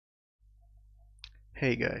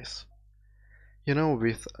Hey guys,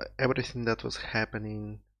 with everything that was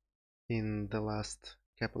happening in the last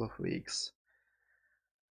couple of weeks,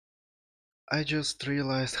 I just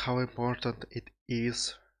realized how important it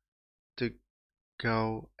is to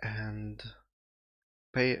go and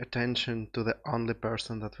pay attention to the only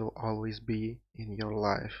person that will always be in your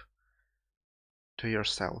life, to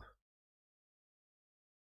yourself.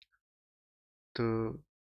 To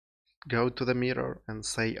go to the mirror and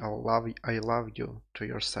say I love you to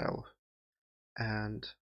yourself and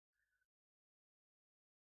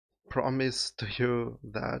promise to you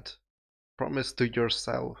that promise to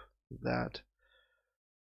yourself that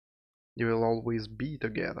you will always be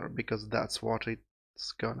together because that's what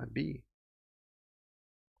it's gonna be.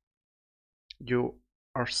 You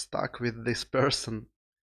are stuck with this person,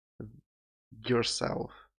 yourself,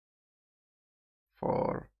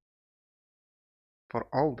 for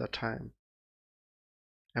all the time.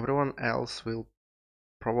 Everyone else will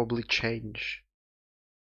probably change,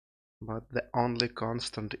 but the only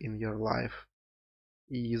constant in your life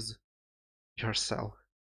is yourself.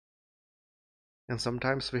 And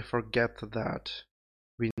sometimes we forget that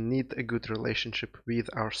we need a good relationship with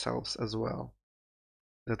ourselves as well,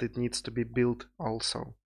 that it needs to be built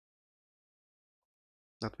also,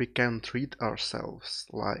 that we can treat ourselves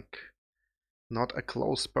like not a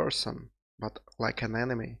close person, but like an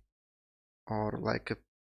enemy, or like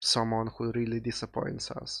someone who really disappoints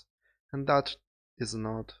us. And that is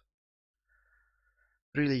not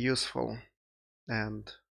really useful,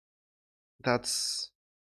 and that's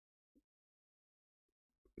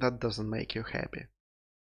that doesn't make you happy,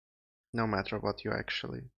 no matter what you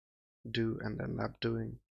actually do and end up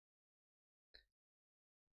doing.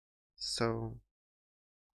 So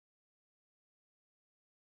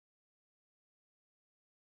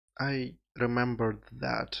I remembered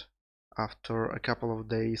that after a couple of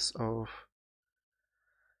days of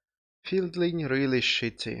feeling really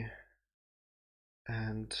shitty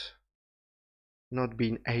and not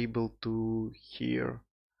being able to hear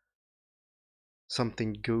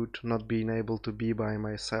something good, not being able to be by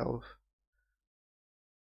myself,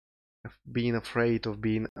 being afraid of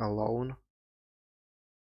being alone.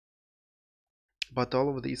 But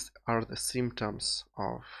all of these are the symptoms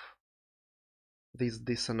of this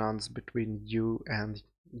dissonance between you and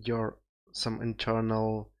your some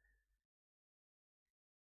internal,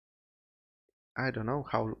 I don't know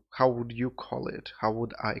how would you call it? How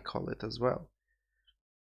would I call it as well?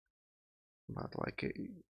 But like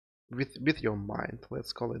with your mind,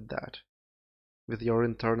 let's call it that. With your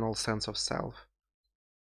internal sense of self.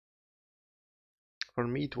 For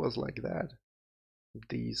me it was like that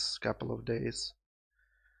these couple of days.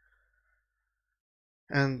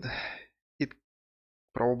 And it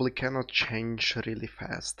probably cannot change really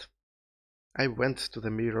fast. I went to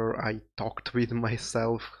the mirror, I talked with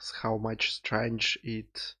myself, how much strange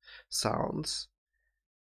it sounds,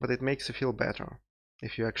 but it makes you feel better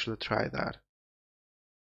if you actually try that.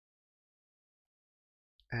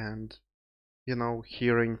 And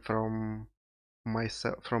hearing from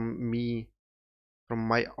myself, from me, from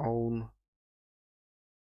my own,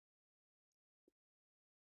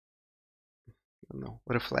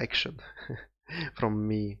 reflection, from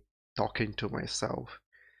me talking to myself,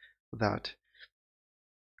 that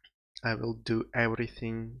I will do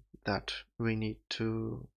everything that we need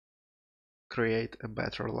to create a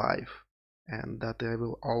better life, and that I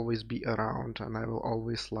will always be around and I will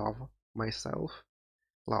always love myself.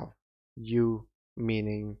 Love you,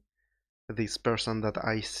 meaning this person that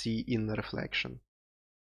I see in the reflection.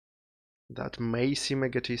 That may seem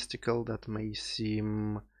egotistical, that may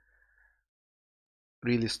seem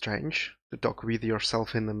really strange to talk with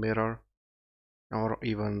yourself in the mirror, or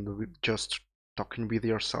even just talking with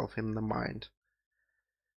yourself in the mind.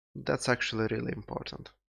 That's actually really important.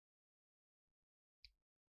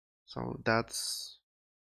 So that's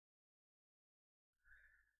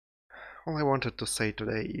all I wanted to say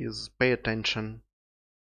today is pay attention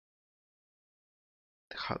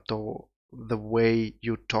to the way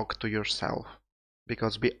you talk to yourself,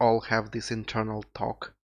 because we all have this internal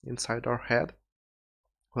talk inside our head.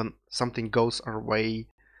 When something goes our way,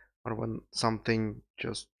 or when something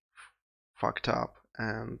just fucked up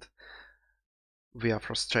and we are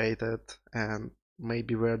frustrated and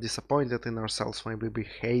maybe we're disappointed in ourselves, maybe we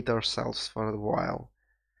hate ourselves for a while.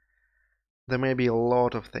 There may be a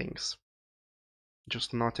lot of things.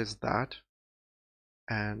 Just notice that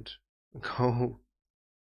and go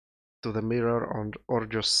to the mirror, or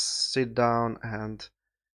just sit down and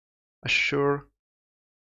assure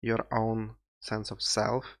your own sense of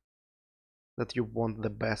self that you want the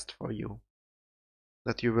best for you,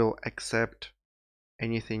 that you will accept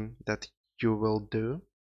anything that you will do,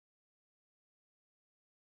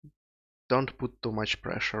 don't put too much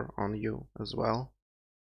pressure on you as well,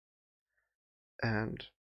 and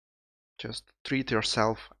just treat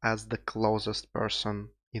yourself as the closest person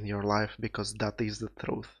in your life, because that is the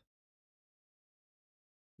truth.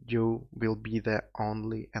 You will be the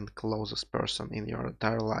only and closest person in your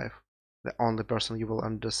entire life, the only person you will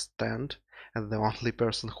understand, and the only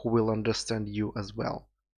person who will understand you as well.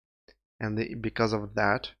 And because of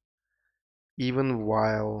that, even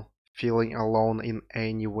while feeling alone in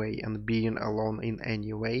any way and being alone in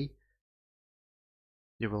any way,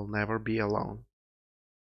 you will never be alone.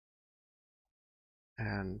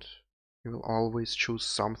 And you will always choose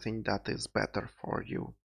something that is better for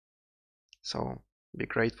you. So be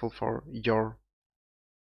grateful for yourself.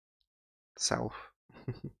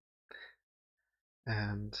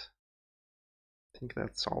 And I think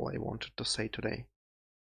that's all I wanted to say today.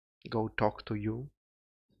 Go talk to you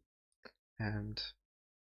and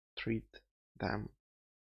treat them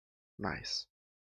nice.